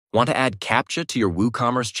Want to add Captcha to your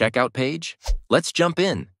WooCommerce Checkout page? Let's jump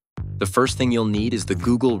in. The first thing you'll need is the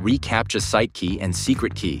Google reCaptcha site key and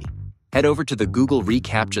secret key. Head over to the Google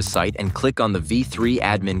reCaptcha site and click on the V3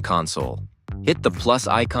 admin console. Hit the plus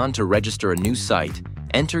icon to register a new site,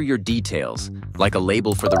 enter your details, like a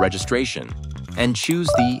label for the registration, and choose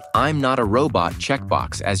the I'm not a robot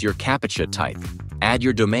checkbox as your Captcha type. Add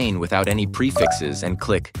your domain without any prefixes and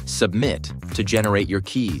click Submit to generate your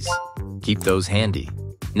keys. Keep those handy.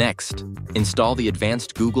 Next, install the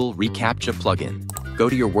advanced Google reCaptcha plugin. Go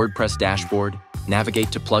to your WordPress dashboard, navigate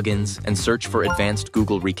to Plugins, and search for Advanced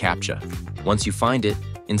Google reCaptcha. Once you find it,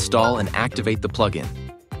 install and activate the plugin.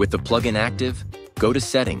 With the plugin active, go to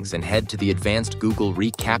Settings and head to the Advanced Google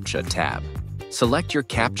reCaptcha tab. Select your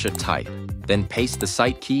Captcha type, then paste the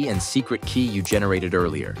site key and secret key you generated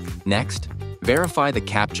earlier. Next, verify the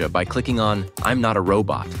Captcha by clicking on I'm not a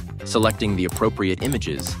robot, selecting the appropriate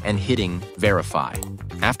images, and hitting Verify.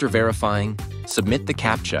 After verifying, submit the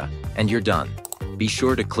Captcha, and you're done. Be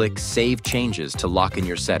sure to click Save Changes to lock in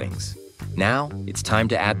your settings. Now, it's time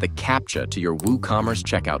to add the Captcha to your WooCommerce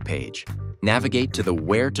Checkout page. Navigate to the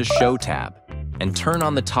Where to Show tab, and turn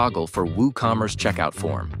on the toggle for WooCommerce Checkout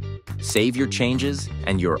form. Save your changes,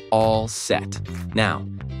 and you're all set. Now,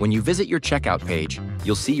 when you visit your checkout page,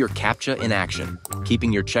 you'll see your Captcha in action,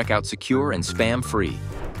 keeping your checkout secure and spam-free.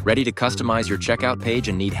 Ready to customize your checkout page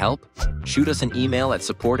and need help? Shoot us an email at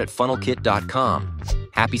support@funnelkit.com.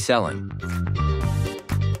 Happy selling!